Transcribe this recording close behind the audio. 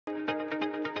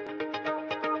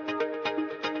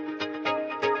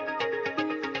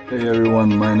Hey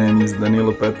everyone, my name is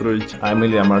Danilo Petrovic. I'm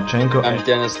Ilya Marchenko. I'm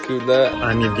Denis Kudla.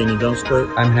 I'm Evgeny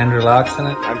Donskoy. I'm Henry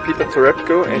Laaksonen. I'm Peter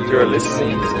Torebko, and you are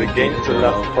listening to the Game to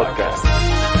Love podcast.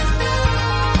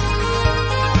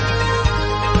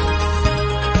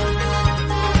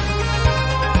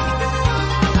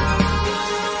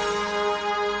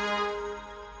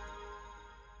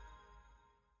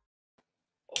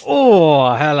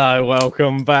 Oh, hello.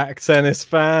 Welcome back, tennis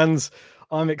fans.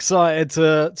 I'm excited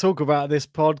to talk about this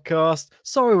podcast.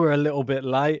 Sorry we're a little bit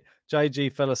late.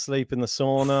 JG fell asleep in the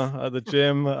sauna at the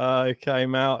gym. He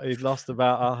came out. He'd lost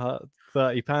about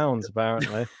 30 pounds,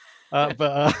 apparently.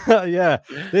 Yeah,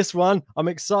 this one I'm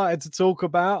excited to talk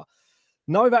about.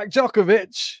 Novak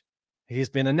Djokovic, he's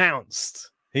been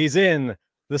announced. He's in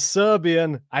the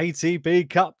Serbian ATP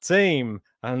Cup team.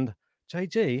 And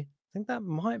JG, I think that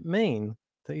might mean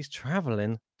that he's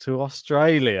traveling to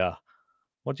Australia.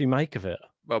 What do you make of it?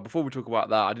 Well, before we talk about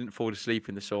that, I didn't fall asleep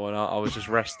in the sauna. I was just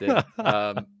resting.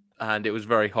 And it was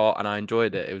very hot and I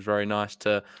enjoyed it. It was very nice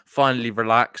to finally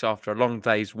relax after a long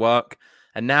day's work.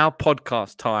 And now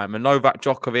podcast time. And Novak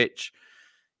Djokovic,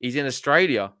 he's in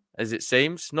Australia, as it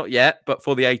seems. Not yet, but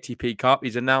for the ATP Cup.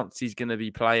 He's announced he's going to be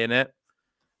playing it,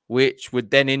 which would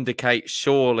then indicate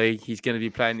surely he's going to be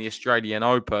playing the Australian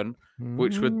Open,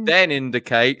 which would then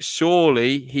indicate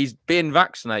surely he's been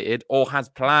vaccinated or has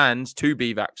plans to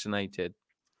be vaccinated.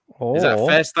 Is that a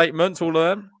fair statement, all of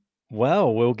them?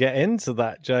 Well, we'll get into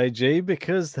that, JG,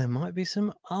 because there might be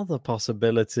some other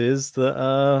possibilities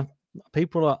that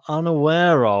people are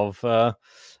unaware of.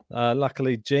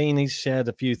 Luckily, Gene, he's shared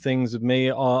a few things with me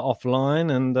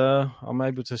offline, and I'm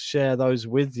able to share those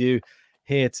with you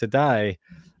here today.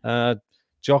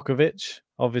 Djokovic,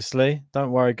 obviously,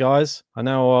 don't worry, guys. I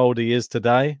know how old he is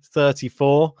today,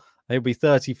 34. He'll be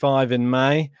 35 in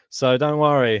May, so don't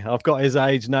worry. I've got his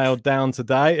age nailed down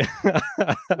today.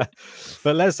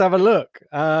 But let's have a look.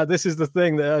 This is the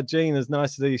thing that Gene has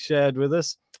nicely shared with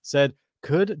us. Said,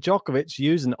 could Djokovic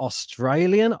use an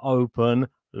Australian Open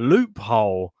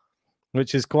loophole?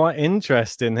 Which is quite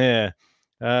interesting here.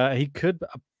 He could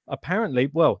apparently,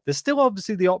 well, there's still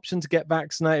obviously the option to get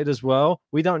vaccinated as well.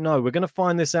 We don't know. We're going to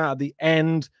find this out at the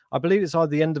end. I believe it's either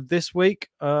the end of this week.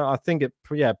 I think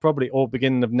probably or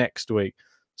beginning of next week.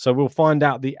 So we'll find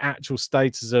out the actual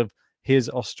status of his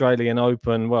Australian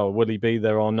Open. Well, will he be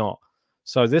there or not?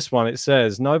 So this one, it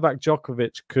says Novak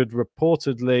Djokovic could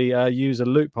reportedly use a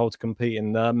loophole to compete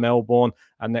in Melbourne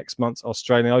at next month's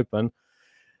Australian Open.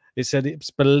 It said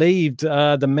it's believed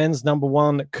the men's number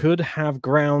one could have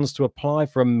grounds to apply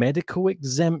for a medical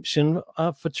exemption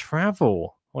for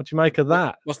travel. What do you make of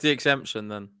that? What's the exemption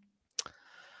then?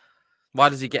 Why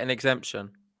does he get an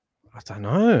exemption? I don't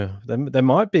know. There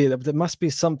might be. There must be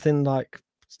something like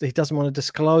he doesn't want to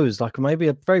disclose, like maybe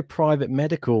a very private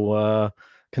medical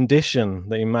condition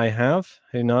that he may have.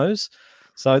 Who knows?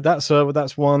 So that's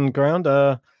one ground.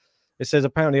 It says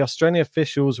apparently Australian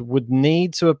officials would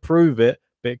need to approve it.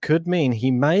 But it could mean he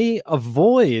may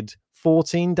avoid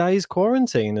 14 days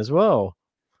quarantine as well.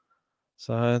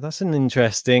 So that's an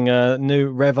interesting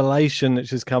new revelation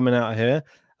which is coming out here.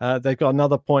 They've got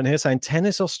another point here saying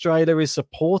Tennis Australia is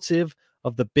supportive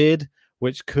of the bid,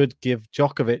 which could give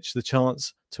Djokovic the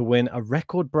chance to win a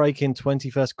record-breaking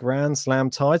 21st Grand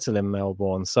Slam title in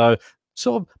Melbourne. So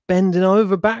sort of bending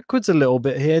over backwards a little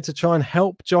bit here to try and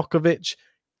help Djokovic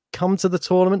come to the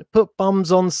tournament, put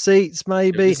bums on seats,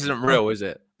 maybe. This isn't real, is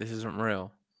it? This isn't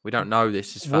real. We don't know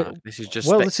this is fact. This is just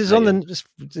this is on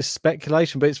the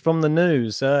speculation, but it's from the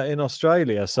news in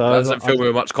Australia. So that doesn't fill me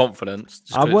with much confidence.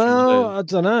 I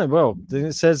don't know. Well,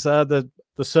 it says the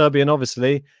Serbian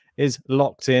obviously is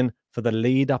locked in for the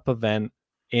lead-up event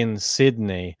in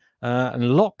Sydney,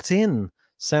 and locked in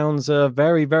sounds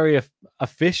very, very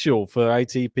official for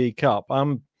ATP Cup.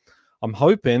 I'm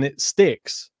hoping it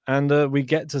sticks. And we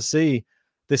get to see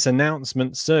this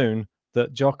announcement soon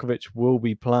that Djokovic will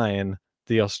be playing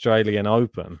the Australian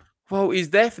Open. Well, he's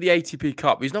there for the ATP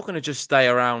Cup. He's not going to just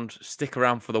stick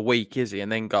around for the week, is he,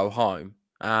 and then go home.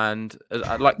 And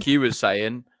like you were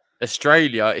saying,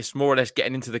 Australia, it's more or less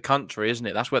getting into the country, isn't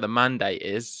it? That's where the mandate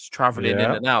is, travelling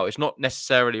in and out. It's not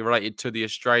necessarily related to the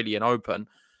Australian Open.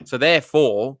 So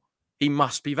therefore, he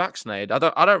must be vaccinated.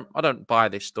 I don't buy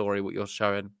this story, what you're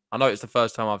showing. I know it's the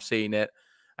first time I've seen it.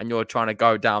 And you're trying to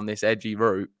go down this edgy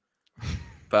route,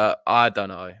 but I don't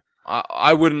know.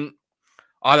 I wouldn't.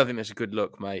 I don't think that's a good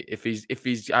look, mate. If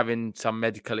he's having some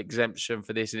medical exemption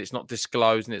for this and it's not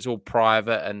disclosed and it's all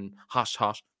private and hush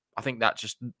hush, I think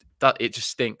it just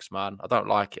stinks, man. I don't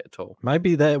like it at all.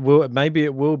 Maybe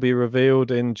it will be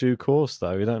revealed in due course,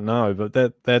 though. We don't know, but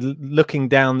they're looking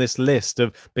down this list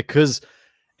of because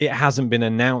it hasn't been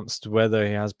announced whether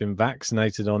he has been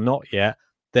vaccinated or not yet.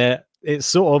 It's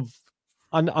sort of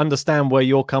understand where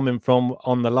you're coming from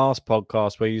on the last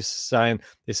podcast, where you're saying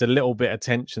it's a little bit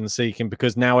attention seeking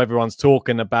because now everyone's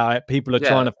talking about it. People are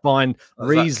trying to find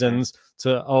reasons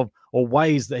or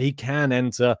ways that he can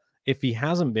enter if he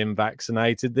hasn't been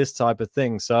vaccinated, this type of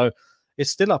thing. So it's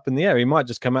still up in the air. He might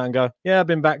just come out and go, yeah, I've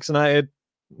been vaccinated,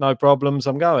 no problems,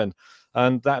 I'm going.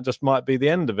 And that just might be the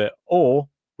end of it. Or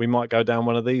we might go down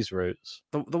one of these routes.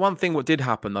 The one thing what did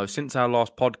happen, though, since our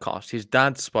last podcast, his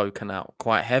dad's spoken out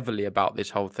quite heavily about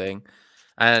this whole thing.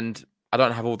 And I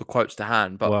don't have all the quotes to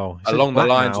hand, but along the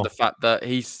lines of the fact that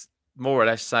he's more or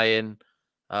less saying,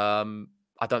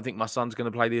 I don't think my son's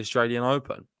going to play the Australian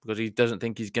Open because he doesn't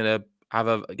think he's going to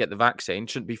get the vaccine,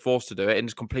 shouldn't be forced to do it, and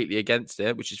is completely against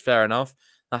it, which is fair enough.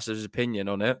 That's his opinion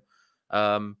on it.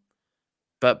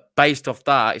 But based off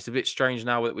that, it's a bit strange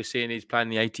now that we're seeing he's playing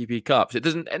the ATP Cup. So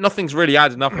nothing's really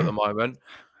adding up at the moment.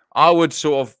 I would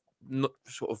sort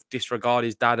of disregard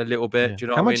his dad a little bit. Yeah. Do you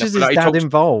know How what I much mean? is his dad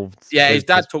involved? Yeah, his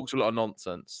dad talks a lot of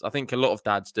nonsense. I think a lot of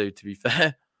dads do, to be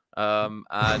fair.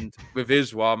 And with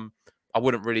his one, I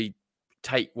wouldn't really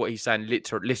take what he's saying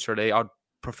literally. I'd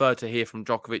prefer to hear from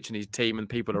Djokovic and his team and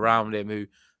people around him who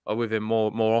are with him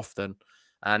more often.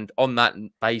 And on that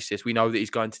basis, we know that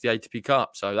he's going to the ATP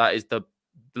Cup. So that is the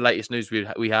latest news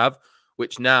we have,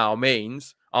 which now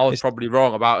means I was probably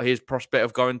wrong about his prospect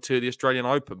of going to the Australian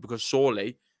Open, because surely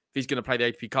if he's going to play the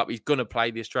ATP Cup, he's going to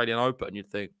play the Australian Open, you'd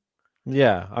think.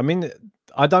 Yeah, I mean,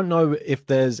 I don't know if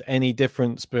there's any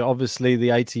difference, but obviously the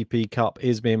ATP Cup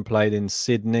is being played in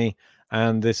Sydney,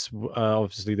 and this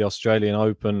obviously the Australian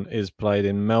Open is played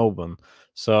in Melbourne.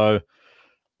 So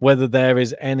whether there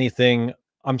is anything,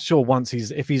 I'm sure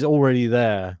if he's already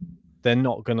there, they're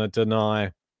not going to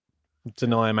deny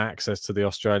him access to the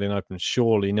Australian Open.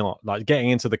 Surely not. Like, getting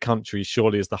into the country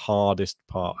surely is the hardest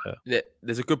part here.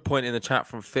 There's a good point in the chat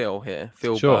from Phil here,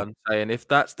 Phil Sure. Byrne, saying if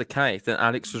that's the case, then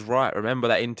Alex was right. Remember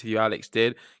that interview Alex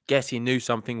did? Guess he knew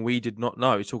something we did not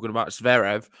know. He's talking about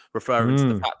Zverev, referring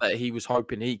to the fact that he was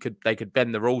hoping they could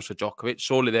bend the rules for Djokovic.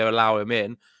 Surely they'll allow him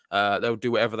in. They'll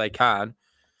do whatever they can.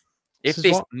 If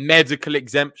this medical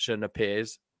exemption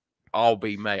appears, I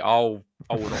will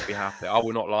not be happy. I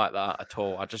will not like that at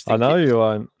all. I just think you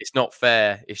won't. It's not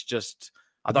fair. It's just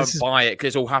I don't buy it because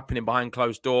it's all happening behind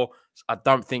closed door. I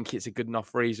don't think it's a good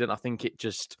enough reason. I think it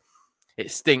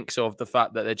stinks of the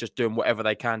fact that they're just doing whatever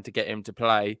they can to get him to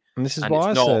play. And this is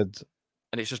what I said.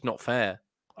 And it's just not fair.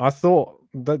 I thought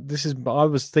that I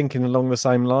was thinking along the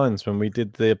same lines when we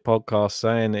did the podcast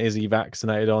saying, is he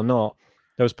vaccinated or not?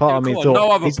 There was part of me thought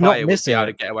no other he's player not missing would be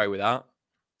able to get away with that.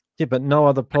 Yeah, but no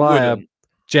other player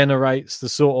generates the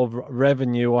sort of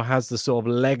revenue or has the sort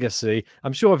of legacy.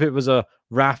 I'm sure if it was a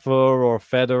Rafa or a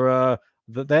Federer,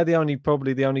 that they're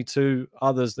probably the only two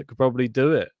others that could probably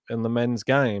do it in the men's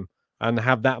game and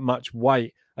have that much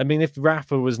weight. I mean, if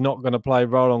Rafa was not going to play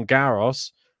Roland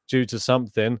Garros due to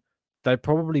something, they'd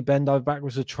probably bend over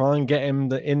backwards to try and get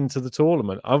him into the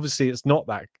tournament. Obviously, it's not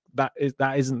that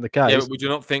isn't the case. Yeah, but would you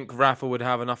not think Rafa would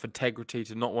have enough integrity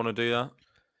to not want to do that?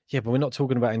 Yeah, but we're not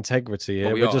talking about integrity here.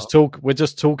 Well, we're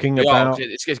just talking about.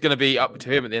 It's going to be up to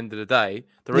him at the end of the day.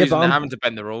 The reason they're having to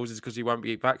bend the rules is because he won't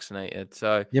be vaccinated.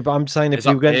 So yeah, but I'm saying if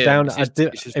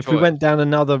we went down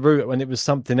another route when it was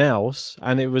something else,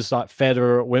 and it was like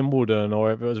Federer at Wimbledon,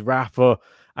 or if it was Rafa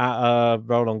at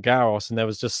Roland Garros, and there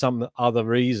was just some other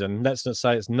reason. Let's not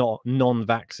say it's not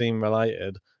non-vaccine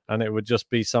related, and it would just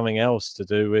be something else to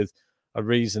do with a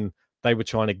reason they were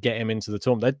trying to get him into the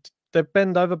tournament. They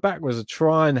bend over backwards to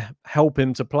try and help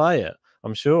him to play it,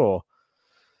 I'm sure.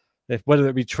 Whether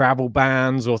it be travel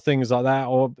bans or things like that,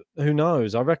 or who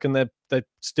knows. I reckon they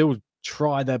still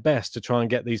try their best to try and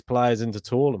get these players into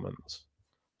tournaments.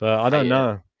 But I don't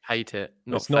know. Hate it.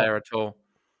 Not fair at all.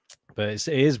 But it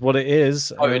is what it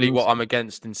is. Totally what I'm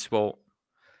against in sport.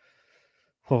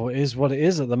 Well, it is what it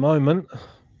is at the moment.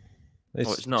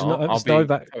 It's not. I'll be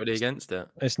totally against it.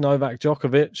 It's Novak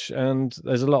Djokovic, and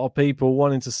there's a lot of people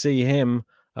wanting to see him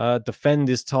defend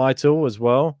his title as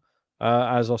well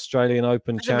as Australian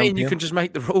Open champion. I mean, you can just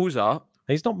make the rules up.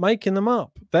 He's not making them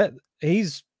up.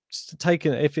 He's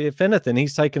taken, if anything,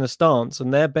 he's taken a stance,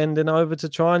 and they're bending over to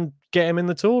try and get him in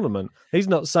the tournament. He's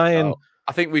not saying.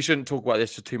 I think we shouldn't talk about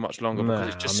this for too much longer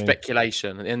because it's just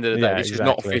speculation. At the end of the day, this is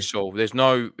not official. He's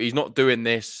not doing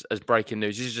this as breaking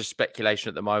news. This is just speculation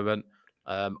at the moment.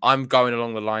 I'm going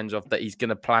along the lines of that he's going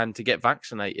to plan to get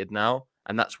vaccinated now,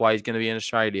 and that's why he's going to be in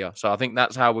Australia. So I think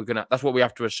that's what we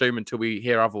have to assume until we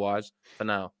hear otherwise for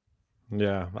now.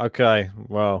 Yeah. Okay.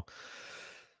 Well,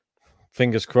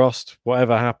 fingers crossed.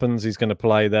 Whatever happens, he's going to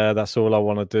play there. That's all I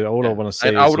want to do. All I want to see.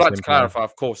 And I is would just like to him play. clarify,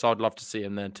 of course, I'd love to see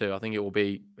him there too. I think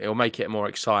it'll make it more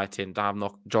exciting to have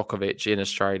Djokovic in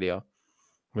Australia.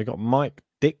 We got Mike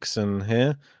Dixon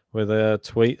here with a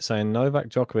tweet saying Novak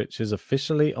Djokovic is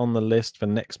officially on the list for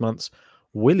next month's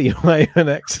Willie Wayman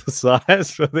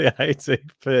exercise for the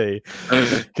ATP.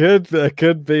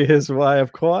 could be his way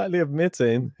of quietly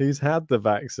admitting he's had the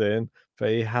vaccine, but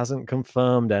he hasn't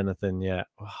confirmed anything yet.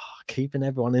 Oh, keeping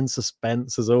everyone in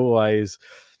suspense as always.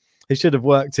 He should have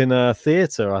worked in a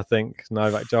theatre, I think,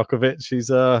 Novak Djokovic. He's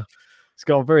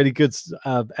got a really good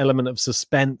element of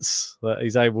suspense that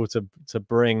he's able to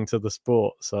bring to the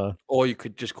sport. So, or you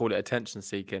could just call it attention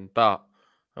seeking, but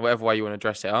whatever way you want to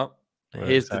dress it up. Well,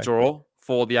 here's the draw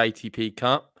for the ATP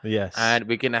Cup. Yes. And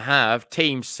we're going to have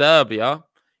Team Serbia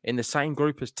in the same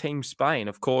group as Team Spain.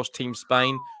 Of course, Team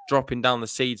Spain dropping down the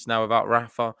seeds now without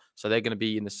Rafa, so they're going to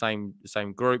be in the same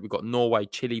group. We've got Norway,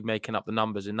 Chile making up the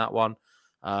numbers in that one.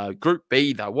 Group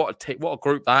B, though, what a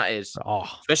group that is. Oh.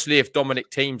 Especially if Dominic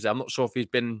Thiem's there. I'm not sure if he's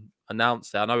been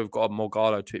announced there. I know we've got a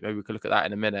Morgado tweet. Maybe we could look at that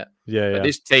in a minute. Yeah, But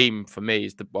this team, for me,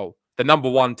 is the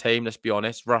number one team, let's be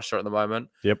honest. Russia at the moment.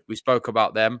 Yep. We spoke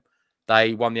about them.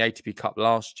 They won the ATP Cup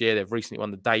last year. They've recently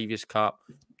won the Davis Cup.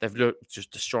 They've looked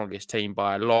just the strongest team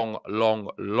by a long, long,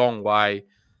 long way.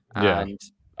 And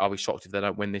I'll be shocked if they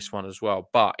don't win this one as well.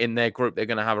 But in their group, they're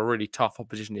going to have a really tough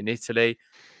opposition in Italy.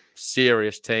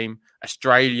 Serious team.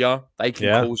 Australia, they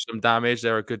can cause some damage.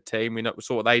 They're a good team. We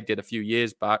saw what they did a few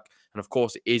years back. And of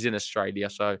course, it is in Australia.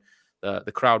 So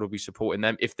the crowd will be supporting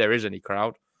them if there is any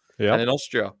crowd. And in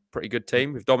Austria, pretty good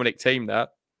team with Dominic Thiem there.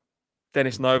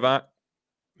 Dennis Novak.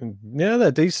 Yeah,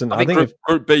 they're decent. I think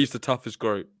group B is the toughest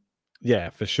group. Yeah,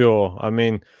 for sure. I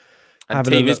mean, and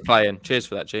team is playing. Cheers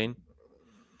for that, Gene.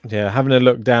 Yeah, having a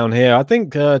look down here, I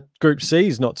think Group C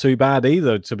is not too bad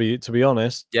either. To be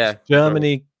honest, yeah,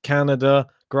 Germany, Canada,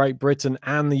 Great Britain,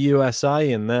 and the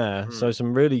USA in there. So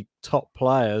some really top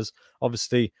players.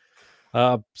 Obviously,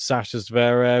 Sasha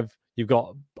Zverev. You've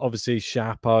got obviously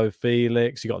Shapo,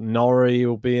 Felix. You've got Norrie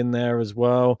will be in there as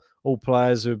well. All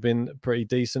players who have been pretty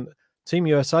decent. Team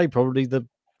USA probably the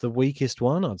weakest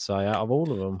one, I'd say, out of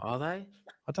all of them. Are they?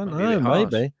 I don't know.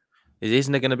 Maybe.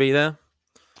 Isn't it going to be there?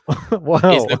 Wow.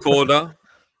 Is the corner?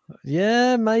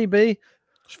 Yeah, maybe.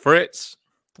 Fritz.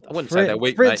 I wouldn't say they're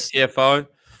weak, mate. TFO.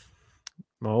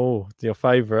 Oh, your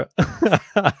favourite.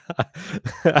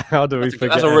 How do we forget?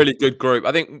 That's a really good group.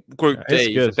 I think Group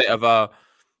D is a bit of a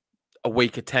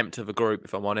weak attempt of a group,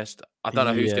 if I'm honest. I don't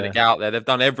know who's going to get out there. They've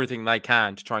done everything they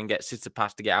can to try and get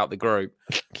Tsitsipas to get out the group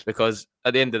because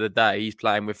at the end of the day, he's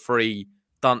playing with three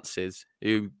dunces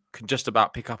who can just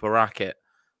about pick up a racket.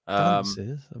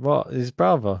 Dunces? What? His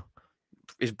brother?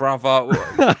 His brother.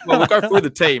 Well, we'll go through the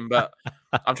team, but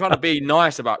I'm trying to be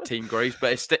nice about Team Greece,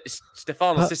 but it's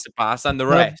Stefanos Tsitsipas and the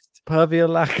rest.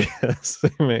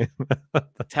 Perviolakis, I mean.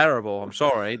 Terrible. I'm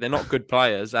sorry. They're not good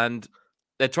players, and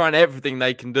they're trying everything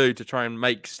they can do to try and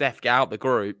make Steph get out the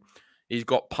group. He's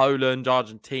got Poland,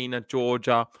 Argentina,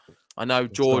 Georgia. I know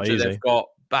Georgia, they've got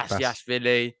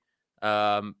Bastiashvili.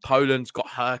 Poland's got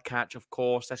Hurkacz, of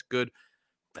course. That's good.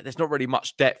 But there's not really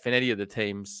much depth in any of the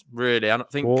teams, really. I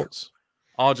don't think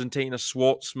Argentina,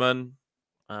 Schwartzman.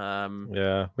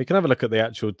 Yeah, we can have a look at the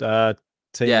actual teams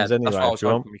anyway. That's what I was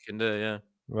hoping we can do, yeah.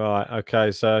 Right,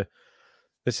 okay, so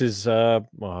this is,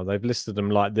 well, they've listed them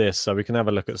like this, so we can have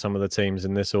a look at some of the teams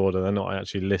in this order. They're not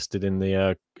actually listed in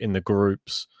the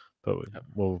groups, but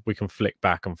we can flick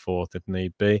back and forth if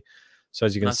need be. So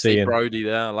as you can see, Brody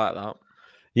there, I like that.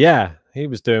 Yeah, he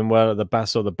was doing well at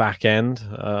the back end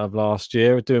of last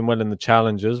year, doing well in the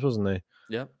challenges, wasn't he?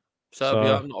 Yeah,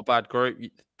 Serbia, not a bad group.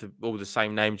 All the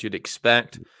same names you'd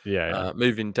expect. Yeah.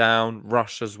 Moving down,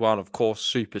 Russia's one, of course,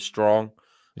 super strong.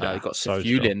 You've got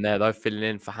Safulin there, though, filling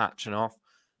in for Hachinov.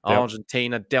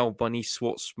 Argentina, Del Boni,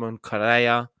 Schwartzman,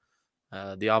 Correa.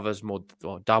 The others more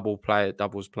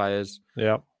doubles players.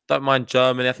 Yeah. Don't mind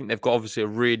Germany. I think they've got obviously a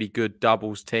really good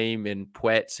doubles team in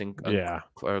Puets and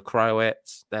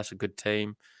Kroetz. That's a good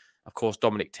team. Of course,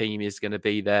 Dominic Thiem is going to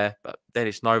be there, but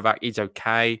Dennis Novak is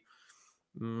okay.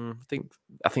 I think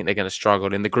they're going to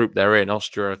struggle in the group they're in.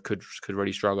 Austria could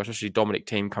really struggle, especially Dominic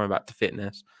Thiem coming back to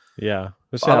fitness. Yeah,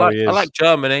 I like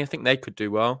Germany. I think they could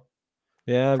do well.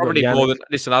 Yeah, probably more than.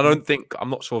 Listen, I'm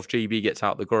not sure if GB gets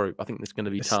out of the group. I think it's going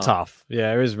to be tough.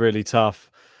 Yeah, it is really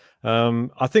tough.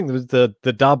 I think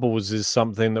the doubles is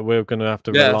something that we're going to have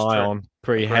to rely on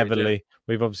pretty heavily.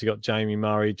 We've obviously got Jamie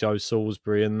Murray, Joe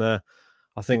Salisbury in there.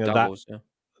 I think that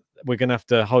we're going to have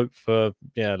to hope for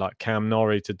like Cam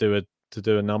Norrie to do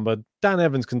a number. Dan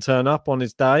Evans can turn up on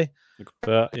his day,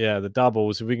 but the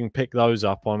doubles, if we can pick those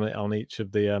up on each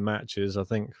of the matches, I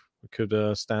think could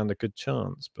stand a good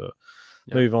chance. But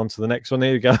Yeah. move on to the next one.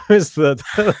 Here you go. Is the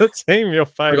team your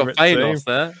We got favourite team? Thanos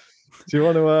there. Do you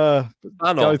want to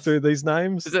go Thanos. through these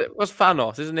names? What's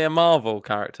Thanos? Isn't he a Marvel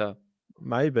character?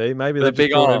 Maybe With they a just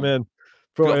big brought arm. him in. We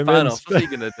Brought got him in. Thanos. What's he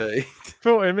gonna do?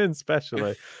 Brought him in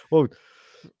specially. Well,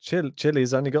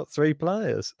 Chile's only got 3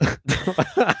 players.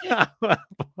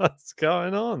 What's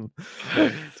going on?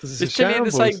 Is Chile in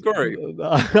the same group?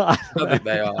 I don't think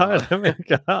they are.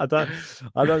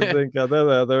 I don't think they're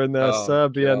there. They're in there. Oh,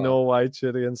 Serbia, God. Norway,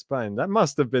 Chile, and Spain. That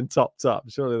must have been topped up.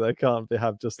 Surely they can't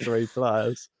have just 3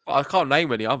 players. Well, I can't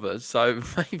name any others, so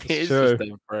maybe it is true. just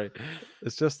them 3.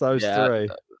 It's just those 3.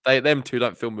 Them 2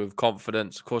 don't fill me with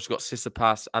confidence. Of course, you've got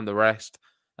Tsitsipas and the rest.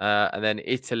 And then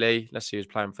Italy, let's see who's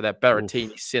playing for there.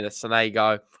 Berrettini, Sinner,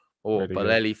 Sonego, or Really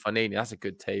Bolelli, Fanini. That's a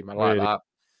good team. I like that.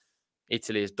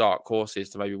 Italy is dark horses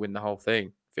to maybe win the whole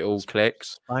thing if it all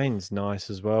clicks. Spain's nice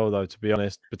as well, though, to be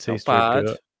honest. Batista, Not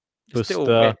bad. it's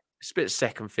a bit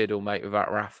second fiddle, mate,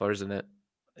 without Rafa, isn't it?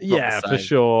 Yeah, for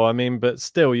sure. I mean, but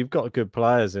still, you've got good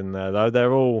players in there, though.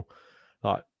 They're all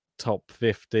like top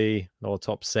 50 or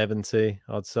top 70,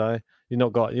 I'd say. You're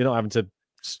not having to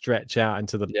stretch out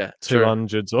into the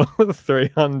 200s or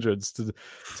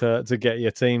 300s to get your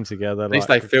team together. At least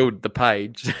they filled the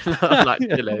page. Like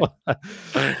Chile.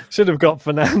 Should have got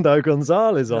Fernando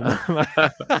Gonzalez on.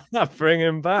 Bring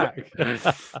him back.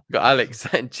 Got Alex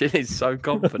and Chile's so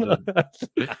confident.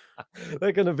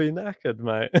 They're going to be knackered,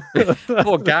 mate.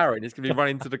 Poor Garin is going to be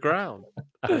running to the ground.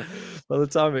 By the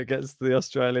time it gets to the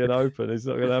Australian Open, he's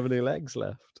not going to have any legs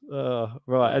left.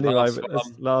 Right. Anyway,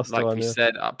 last like one. we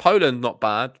said, Poland not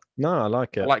bad. No, I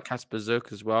like it. I like Kasper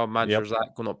Zuk as well.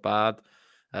 Mandrzak, not bad.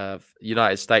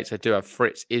 United States, they do have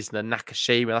Fritz Isner,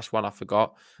 Nakashima. That's one I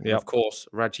forgot. And of course,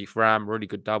 Rajiv Ram, really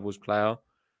good doubles player.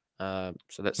 So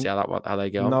let's see how they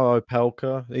go. No,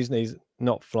 Opelka. He's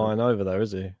not flying over there,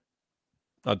 is he?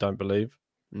 I don't believe.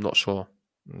 I'm not sure.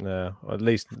 Yeah, at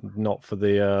least not for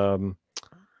the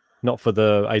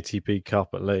ATP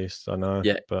Cup. At least I know.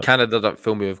 Yeah, but Canada don't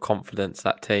fill me with confidence.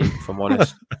 That team, if I'm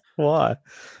honest. Why?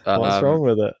 What's wrong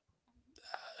with it?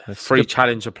 3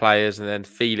 challenger players, and then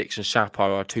Felix and Chapo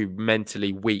are 2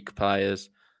 mentally weak players.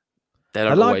 They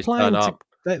don't always turn up.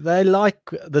 They like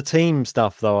the team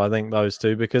stuff, though. I think those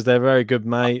 2 because they're very good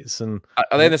mates. And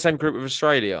are they in the same group with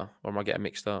Australia, or am I getting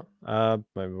mixed up?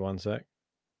 Maybe one sec.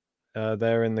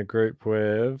 They're in the group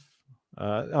with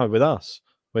with us,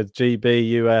 with GB,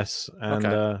 US,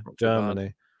 and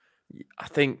Germany. I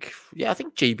think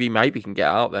GB maybe can get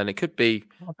out. Then it could be.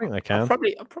 I think they can. I'm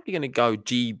probably going to go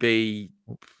GB.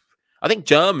 I think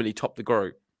Germany top the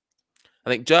group. I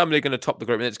think Germany are going to top the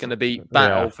group, and it's going to be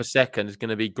battle for second. It's going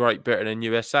to be Great Britain and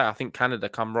USA. I think Canada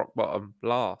come rock bottom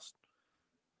last.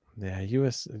 Yeah,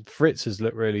 Fritz has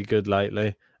looked really good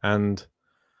lately. And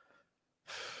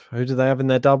who do they have in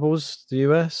their doubles? The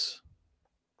US?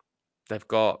 They've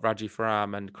got Rajiv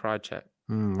Ram and Krajcek.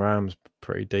 Ram's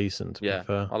pretty decent, to be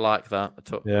fair. I like that.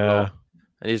 And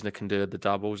Isner can do the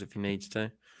doubles if he needs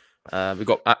to. We've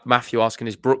got Matthew asking,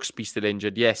 is Brooksby still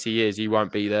injured? Yes, he is. He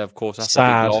won't be there, of course. That's a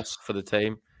big loss for the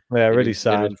team. Yeah, really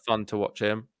sad. It's been fun to watch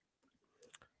him.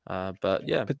 But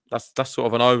yeah, that's sort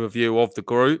of an overview of the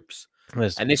groups.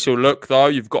 Initial look, though,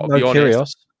 you've got to be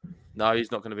honest. No,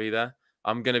 he's not going to be there.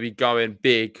 I'm going to be going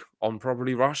big on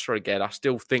probably Russia again. I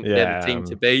still think they're the team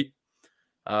to beat.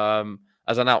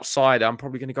 As an outsider, I'm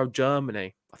probably going to go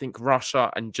Germany. I think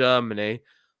Russia and Germany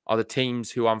are the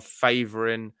teams who I'm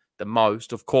favouring the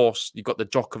most. Of course, you've got the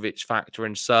Djokovic factor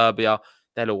in Serbia.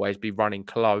 They'll always be running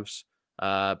close.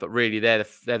 But really, they're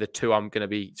the 2 I'm going to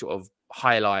be sort of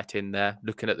highlighting there,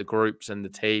 looking at the groups and the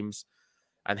teams.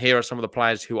 And here are some of the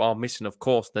players who are missing, of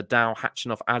course. Nadal,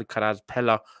 Khachanov, Alcaraz,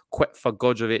 Pella, Quetfa,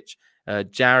 Gojovic,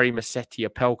 Jari, Massetti,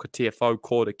 Opelka, TFO,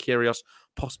 Korda, Kyrgios,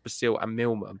 Pospisil, and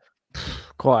Millman.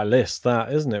 Quite a list,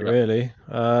 that, isn't it, really?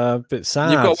 A bit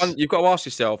sad. You've got to ask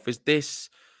yourself, is this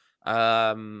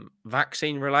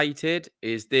vaccine related?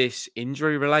 Is this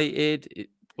injury related?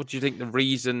 What do you think the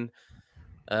reason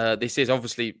this is?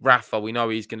 Obviously, Rafa, we know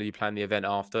he's going to be playing the event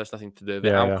after. It's nothing to do with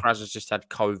it. Alcaraz has just had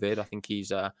COVID. I think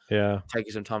he's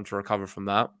taking some time to recover from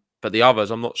that. But the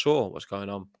others, I'm not sure what's going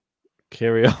on.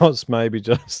 Kyrgios maybe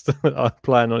just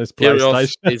playing on his PlayStation.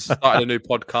 PlayStation. He's started a new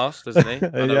podcast, doesn't he?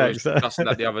 I know we were discussing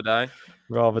that the other day.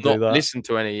 Rather do that. Listened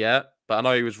to any yet, but I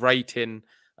know he was rating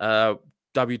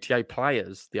WTA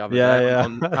players the other day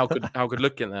on how good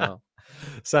looking they are.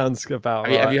 Sounds about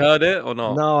right. Have you heard it or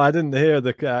not? No, I didn't hear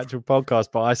the actual podcast,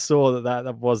 but I saw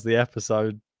that was the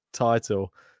episode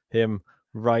title. Him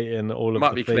rating all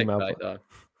of the female. Clickbait, though.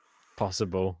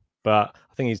 Possible. but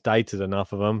I think he's dated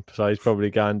enough of them, so he's probably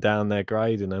going down there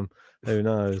grading them. Who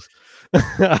knows?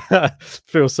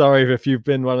 Feel sorry if you've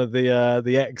been one of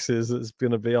the exes that's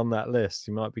going to be on that list.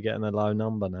 You might be getting a low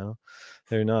number now.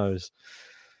 Who knows?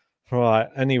 Right.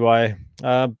 Anyway,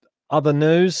 other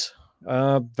news.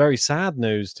 Very sad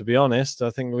news, to be honest. I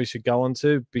think we should go on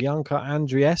to Bianca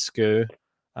Andreescu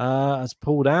has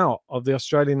pulled out of the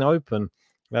Australian Open.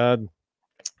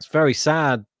 It's very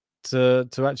sad to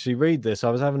actually read this. I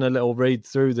was having a little read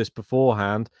through this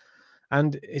beforehand,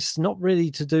 and it's not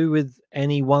really to do with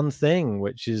any one thing,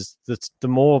 which is the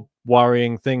more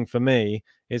worrying thing for me.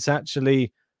 It's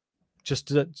actually just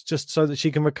so that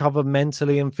she can recover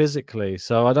mentally and physically.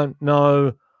 So I don't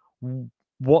know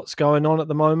what's going on at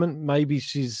the moment. Maybe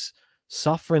she's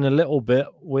suffering a little bit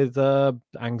with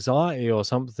anxiety or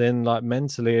something, like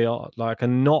mentally, like,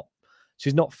 and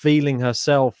she's not feeling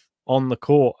herself on the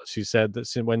court. She said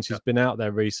that when she's been out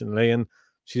there recently, and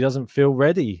she doesn't feel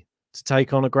ready to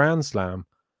take on a Grand Slam.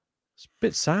 It's a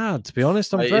bit sad, to be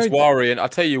honest. It's worrying. I'll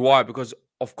tell you why, because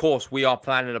of course we are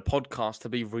planning a podcast to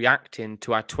be reacting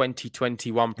to our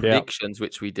 2021 predictions,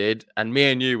 which we did. And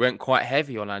me and you went quite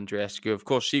heavy on Andreescu. Of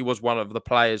course, she was one of the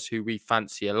players who we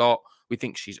fancy a lot. We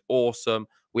think she's awesome.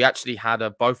 We actually had her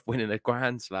both winning a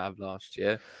Grand Slam last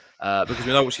year because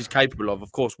we know what she's capable of.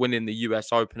 Of course, winning the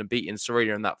US Open and beating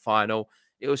Serena in that final.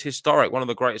 It was historic. One of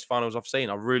the greatest finals I've seen.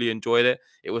 I really enjoyed it.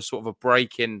 It was sort of a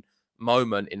break-in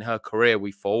moment in her career,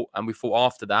 we thought. And we thought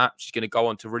after that, she's going to go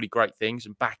on to really great things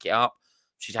and back it up.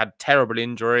 She's had terrible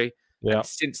injury. And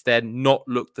since then, not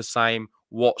looked the same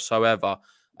whatsoever.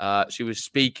 She was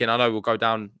speaking, I know we'll go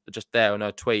down just there on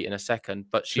her tweet in a second,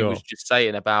 but she was just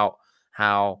saying about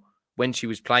how when she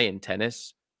was playing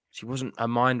tennis, her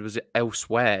mind was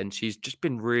elsewhere, and she's just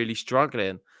been really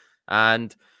struggling.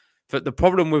 And the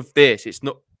problem with this,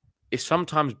 it's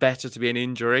sometimes better to be an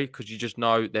injury because you just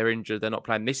know they're injured, they're not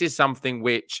playing. This is something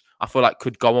which I feel like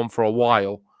could go on for a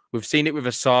while. We've seen it with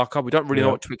Osaka. We don't really know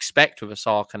what to expect with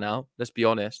Osaka now. Let's be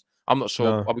honest. I'm not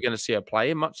sure. Are we going to see her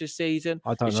playing much this season?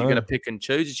 I don't know. Is she going to pick and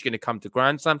choose? Is she going to come to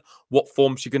Grand Slams? What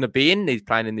form is she going to be in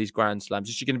playing in these Grand Slams?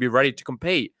 Is she going to be ready to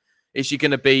compete? Is she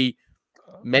going to be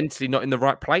mentally not in the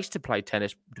right place to play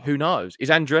tennis? Who knows? Is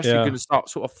Andreescu going to start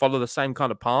sort of follow the same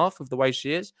kind of path of the way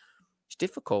she is? It's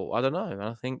difficult. I don't know. And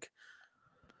I think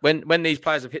when these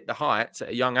players have hit the heights at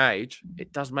a young age,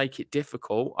 it does make it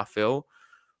difficult, I feel,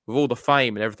 with all the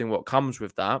fame and everything what comes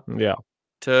with that,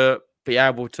 to be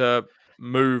able to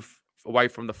move away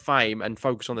from the fame and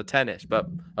focus on the tennis. But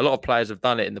a lot of players have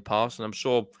done it in the past, and I'm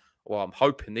sure, well, I'm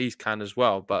hoping these can as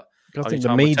well. But I think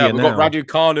the media we've got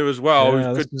Raducanu as well.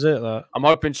 Yeah, this is it. I'm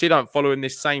hoping she don't follow in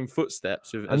this same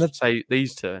footsteps as say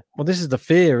these two. Well, this is the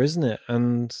fear, isn't it?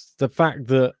 And the fact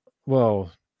that,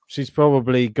 well, she's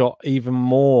probably got even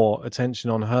more attention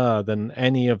on her than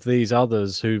any of these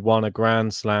others who won a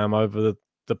Grand Slam over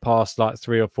the past like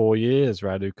 3 or 4 years.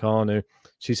 Raducanu,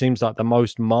 she seems like the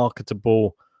most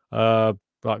marketable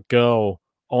like girl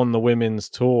on the women's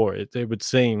tour. It would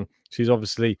seem. She's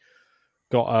obviously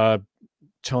got a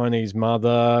Chinese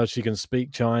mother. She can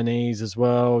speak Chinese as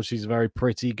well. She's a very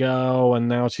pretty girl, and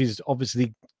now she's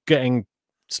obviously getting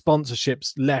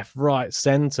sponsorships left, right,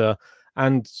 center.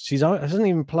 And hasn't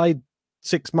even played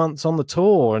 6 months on the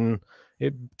tour, and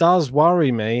it does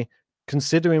worry me,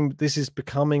 considering this is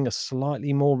becoming a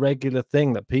slightly more regular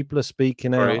thing that people are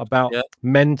speaking out about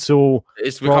mental.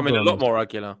 It's becoming a lot more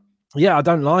regular. Yeah, I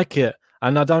don't like it,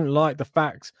 and I don't like the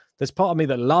fact. There's part of me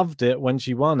that loved it when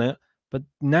she won it, but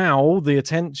now all the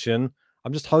attention.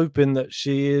 I'm just hoping that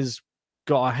she is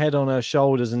got her head on her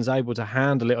shoulders and is able to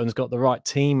handle it, and has got the right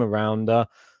team around her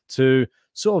to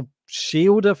sort of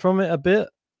shield her from it a bit.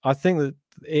 I think that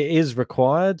it is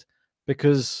required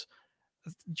because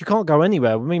you can't go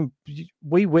anywhere. I mean,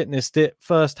 we witnessed it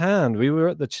firsthand. We were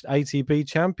at the ATP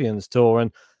Champions Tour,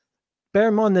 and bear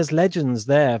in mind there's legends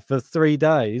there for 3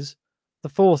 days. The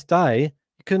 4th day,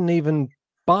 you couldn't even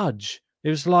budge. It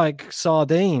was like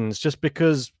sardines just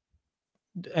because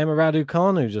Emma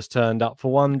Raducanu just turned up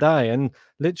for 1 day, and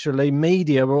literally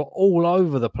media were all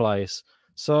over the place.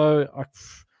 So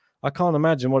I can't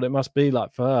imagine what it must be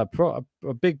like for her.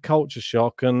 A big culture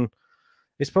shock, and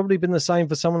it's probably been the same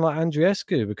for someone like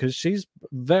Andreescu because she's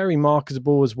very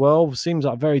marketable as well. Seems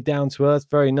like very down to earth,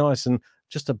 very nice, and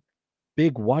just a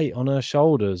big weight on her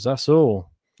shoulders. That's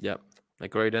all. Yep,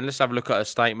 agreed. And let's have a look at her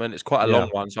statement. It's quite a long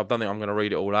one, so I don't think I'm going to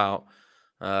read it all out.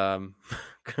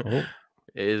 It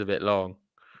is a bit long.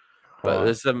 But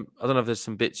there's I don't know if there's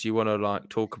some bits you want to like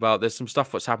talk about. There's some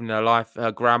stuff what's happening in her life.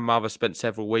 Her grandmother spent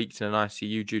several weeks in an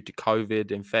ICU due to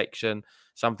COVID infection,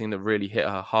 something that really hit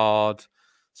her hard.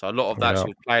 So a lot of that she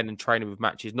was playing and training with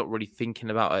matches, not really thinking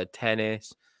about her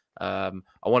tennis. I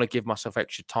want to give myself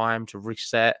extra time to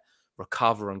reset,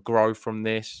 recover, and grow from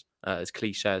this, as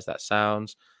cliche as that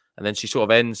sounds. And then she sort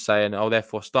of ends saying, "I'll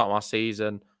therefore start my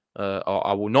season. Or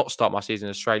I will not start my season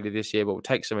in Australia this year, but will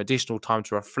take some additional time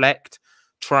to reflect,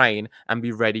 train, and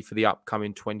be ready for the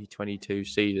upcoming 2022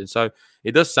 season." So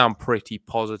it does sound pretty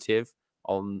positive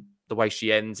on the way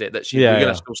she ends it, that we're going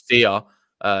to still see her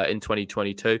in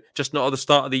 2022, just not at the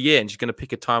start of the year. And she's going to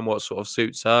pick a time what sort of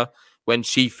suits her when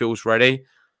she feels ready.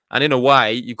 And in a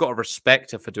way, you've got to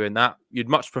respect her for doing that. You'd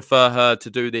much prefer her to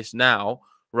do this now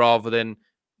rather than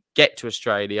get to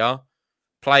Australia,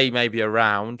 play maybe a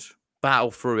round,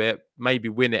 battle through it, maybe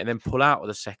win it, and then pull out of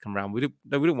the second round. We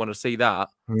don't want to see that.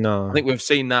 No. I think we've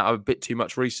seen that a bit too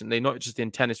much recently, not just in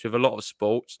tennis, with a lot of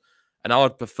sports. And I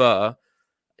would prefer,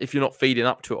 if you're not feeding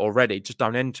up to it already, just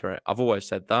don't enter it. I've always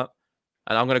said that.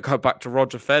 And I'm going to go back to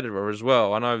Roger Federer as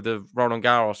well. I know the Roland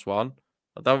Garros one.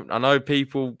 I know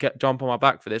people jump on my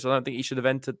back for this. I don't think he should have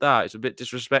entered that. It's a bit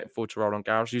disrespectful to Roland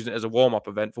Garros using it as a warm-up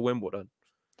event for Wimbledon.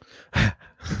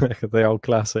 The old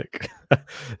classic.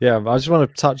 Yeah, I just want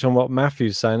to touch on what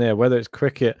Matthew's saying here. Whether it's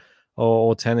cricket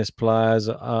or tennis players,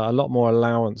 a lot more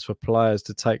allowance for players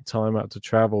to take time out to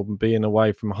travel and being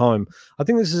away from home. I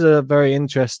think this is a very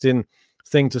interesting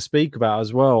thing to speak about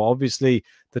as well. Obviously,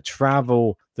 the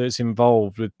travel that's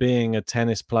involved with being a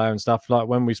tennis player and stuff. Like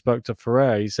when we spoke to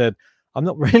Ferrer, he said, "I'm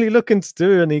not really looking to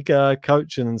do any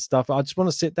coaching and stuff. I just want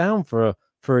to sit down for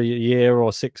a year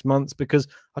or 6 months because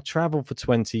I traveled for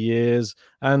 20 years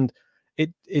and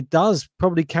it does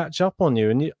probably catch up on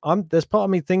you." And there's part of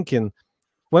me thinking,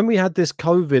 when we had this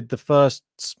COVID, the first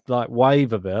like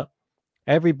wave of it,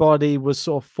 everybody was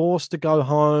sort of forced to go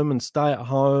home and stay at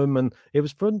home, and it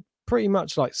was for pretty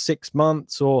much like 6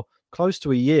 months or close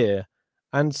to a year.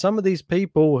 And some of these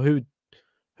people who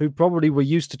probably were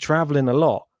used to traveling a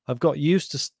lot have got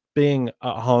used to being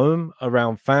at home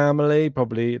around family,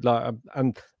 probably like,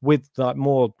 and with like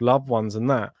more loved ones and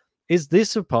that. Is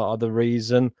this a part of the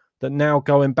reason that now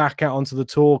going back out onto the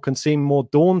tour can seem more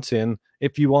daunting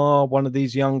if you are one of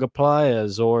these younger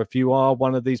players, or if you are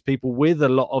one of these people with a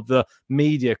lot of the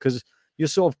media, because you're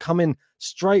sort of coming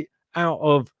straight out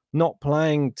of not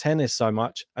playing tennis so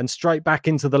much and straight back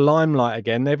into the limelight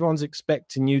again? Everyone's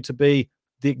expecting you to be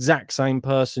the exact same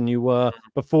person you were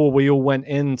before we all went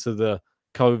into the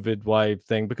COVID wave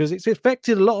thing, because it's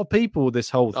affected a lot of people, this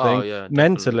whole thing,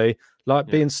 mentally, like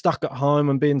being stuck at home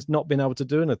and not being able to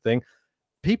do anything.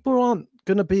 People aren't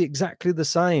going to be exactly the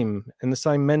same in the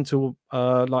same mental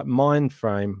like mind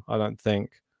frame, I don't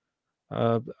think.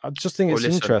 I just think it's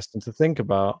interesting to think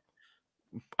about.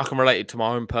 I can relate it to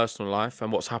my own personal life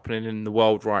and what's happening in the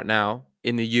world right now.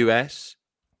 In the US,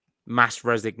 mass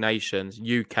resignations.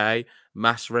 UK,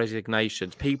 mass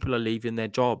resignations. People are leaving their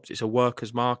jobs. It's a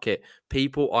workers' market.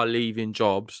 People are leaving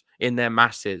jobs in their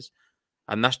masses.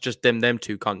 And that's just them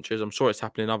two countries. I'm sure it's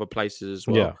happening in other places as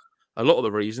well. Yeah. A lot of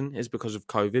the reason is because of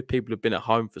COVID. People have been at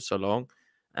home for so long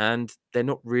and they're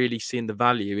not really seeing the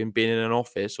value in being in an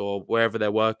office or wherever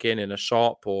they're working, in a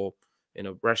shop or in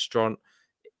a restaurant.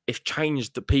 It's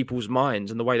changed the people's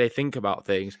minds and the way they think about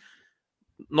things.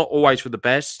 Not always for the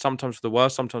best, sometimes for the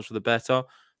worst, sometimes for the better.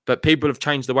 But people have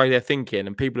changed the way they're thinking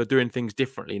and people are doing things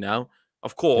differently now.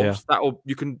 Of course,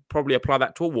 you can probably apply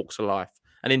that to all walks of life.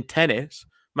 And in tennis,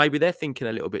 maybe they're thinking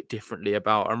a little bit differently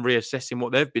about and reassessing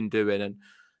what they've been doing.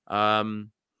 And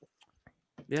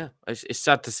yeah, it's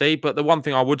sad to see. But the one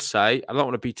thing I would say, I don't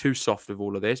want to be too soft with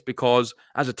all of this, because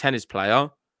as a tennis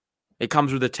player, it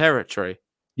comes with the territory.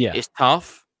 Yeah, it's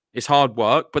tough. It's hard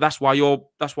work, but that's why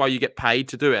you get paid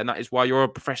to do it, and that is why you're a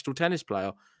professional tennis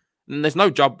player. And there's no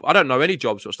job. I don't know any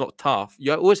jobs that's not tough.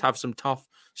 You always have some tough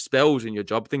spells in your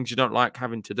job, things you don't like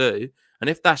having to do. And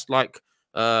if that's like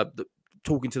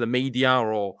talking to the media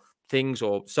or things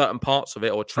or certain parts of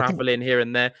it or traveling here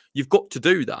and there, you've got to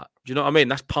do that. Do you know what I mean?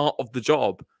 That's part of the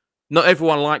job. Not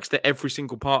everyone likes every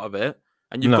single part of it,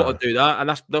 and you've got to do that. And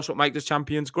that's what makes the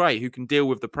champions great, who can deal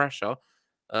with the pressure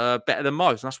better than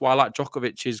most. And that's why I like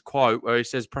Djokovic's quote where he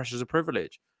says pressure's a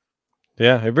privilege.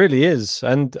 Yeah, it really is.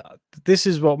 And this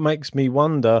is what makes me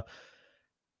wonder,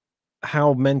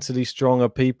 how mentally strong are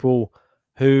people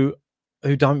who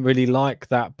don't really like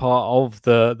that part of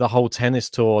the whole tennis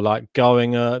tour, like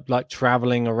going like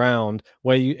traveling around,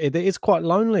 where it is quite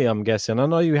lonely, I'm guessing. I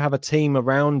know you have a team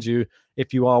around you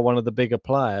if you are one of the bigger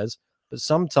players, but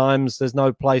sometimes there's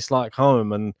no place like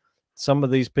home, and some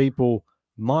of these people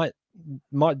might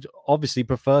obviously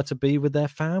prefer to be with their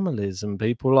families and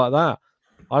people like that.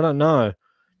 I don't know,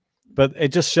 but it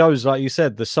just shows, like you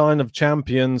said, the sign of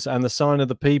champions and the sign of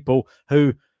the people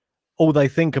who all they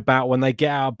think about when they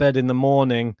get out of bed in the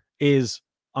morning is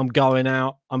I'm going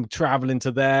out. I'm traveling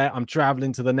to there. I'm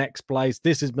traveling to the next place.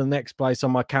 This is the next place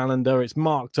on my calendar. It's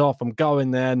marked off. I'm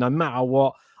going there. No matter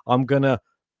what, I'm going to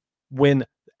win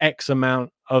X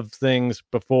amount of things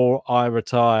before I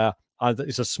retire.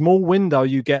 It's a small window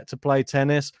you get to play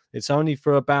tennis. It's only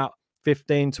for about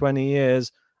 15, 20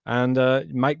 years, and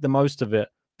make the most of it,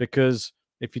 because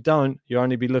if you don't, you'll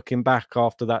only be looking back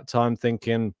after that time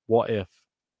thinking, what if?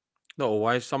 Not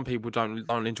always. Some people don't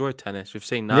enjoy tennis. We've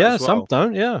seen that Yeah, as well. some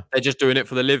don't. Yeah, They're just doing it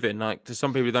for the living. Like, to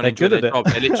some people who don't they're enjoy good their at it.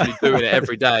 job, they're literally doing it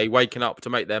every day, waking up to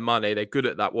make their money. They're good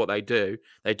at that, what they do.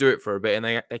 They do it for a bit,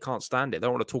 and they can't stand it. They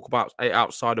don't want to talk about it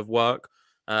outside of work.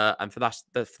 And for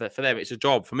them, it's a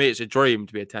job. For me, it's a dream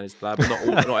to be a tennis player,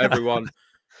 but not everyone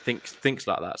thinks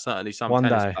like that. Certainly some One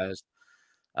tennis day. players.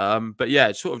 But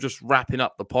yeah, sort of just wrapping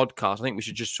up the podcast. I think we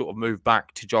should just sort of move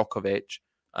back to Djokovic,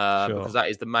 because that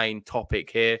is the main topic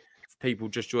here. For people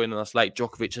just joining us late,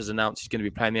 Djokovic has announced he's going to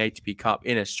be playing the ATP Cup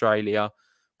in Australia.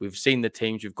 We've seen the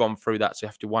teams. We've gone through that, so you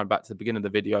have to wind back to the beginning of the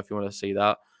video if you want to see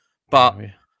that. But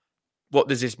what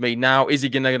does this mean now? Is he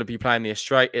going to be playing the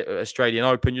Australian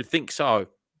Open? You'd think so.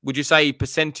 Would you say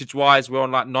percentage-wise we're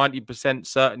on like 90%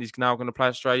 certain he's now going to play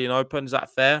Australian Open? Is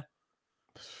that fair?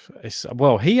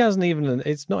 Well, he hasn't even.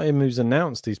 It's not him who's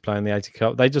announced he's playing the ATP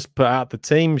Cup. They just put out the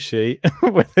team sheet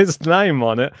with his name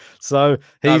on it. So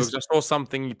because I saw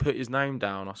something. You put his name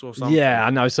down. I saw something. Yeah,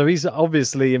 I know. So he's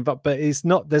obviously in, but it's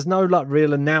not. There's no like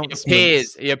real announcement.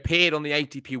 He appeared on the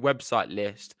ATP website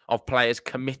list of players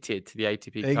committed to the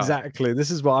ATP Cup. Exactly.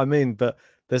 This is what I mean. But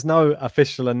there's no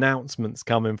official announcements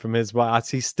coming from his way.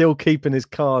 He's still keeping his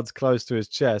cards close to his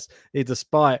chest.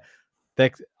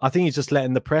 I think he's just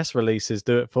letting the press releases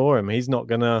do it for him. He's not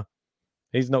gonna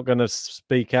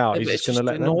speak out. He's just gonna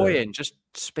let them do it. Annoying. Just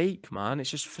speak, man. It's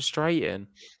just frustrating.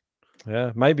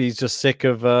 Yeah, maybe he's just sick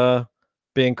of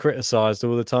being criticised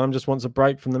all the time. Just wants a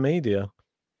break from the media.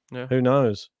 Yeah. Who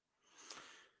knows?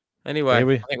 Anyway, I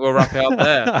think we'll wrap it up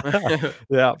there.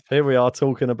 Yeah, here we are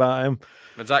talking about him.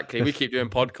 Exactly. We keep doing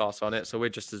podcasts on it, so we're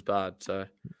just as bad. So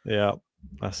yeah,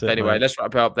 that's it. Anyway, mate. let's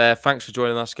wrap it up there. Thanks for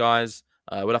joining us, guys.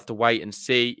 We'll have to wait and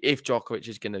see if Djokovic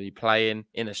is going to be playing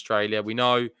in Australia. We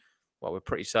know, well, we're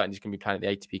pretty certain he's going to be playing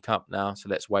at the ATP Cup now, so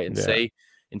let's wait and see.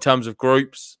 In terms of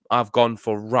groups, I've gone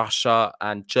for Russia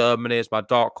and Germany as my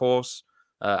dark horse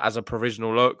as a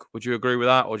provisional look. Would you agree with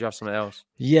that, or do you have something else?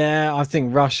 Yeah, I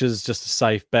think Russia's just a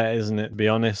safe bet, isn't it, to be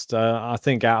honest? I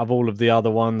think out of all of the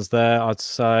other ones there, I'd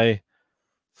say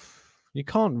you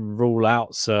can't rule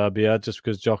out Serbia just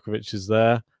because Djokovic is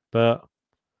there, but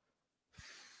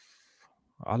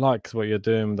I like what you're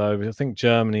doing, though. I think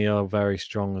Germany are very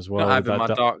strong as well. Not having my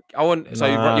dark. So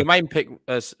your main pick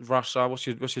is Russia. What's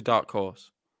your dark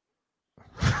horse?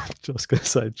 Just gonna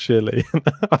say Chile.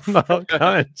 I'm not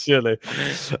going Chile.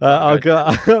 I'm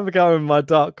going. My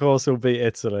dark horse will be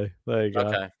Italy. There you go.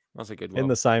 Okay, that's a good one. In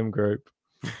the same group.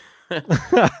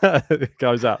 It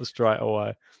goes out straight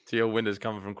away. So your winners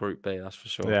coming from Group B, that's for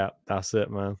sure. Yeah, that's it,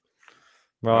 man.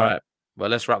 Right. Well,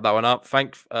 let's wrap that one up.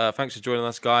 Thanks for joining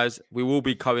us, guys. We will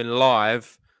be going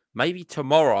live maybe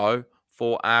tomorrow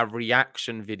for our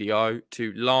reaction video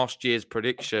to last year's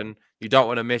prediction. You don't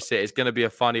want to miss it. It's going to be a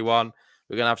funny one.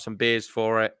 We're going to have some beers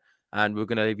for it, and we're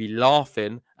going to be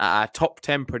laughing at our top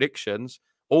 10 predictions,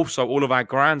 also all of our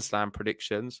Grand Slam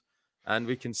predictions, and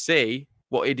we can see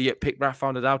what idiot picked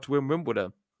Rafael Nadal to win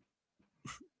Wimbledon.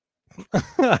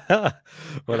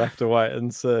 We'll have to wait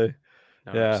and see.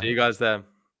 See you guys then.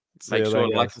 Make sure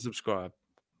to like and subscribe.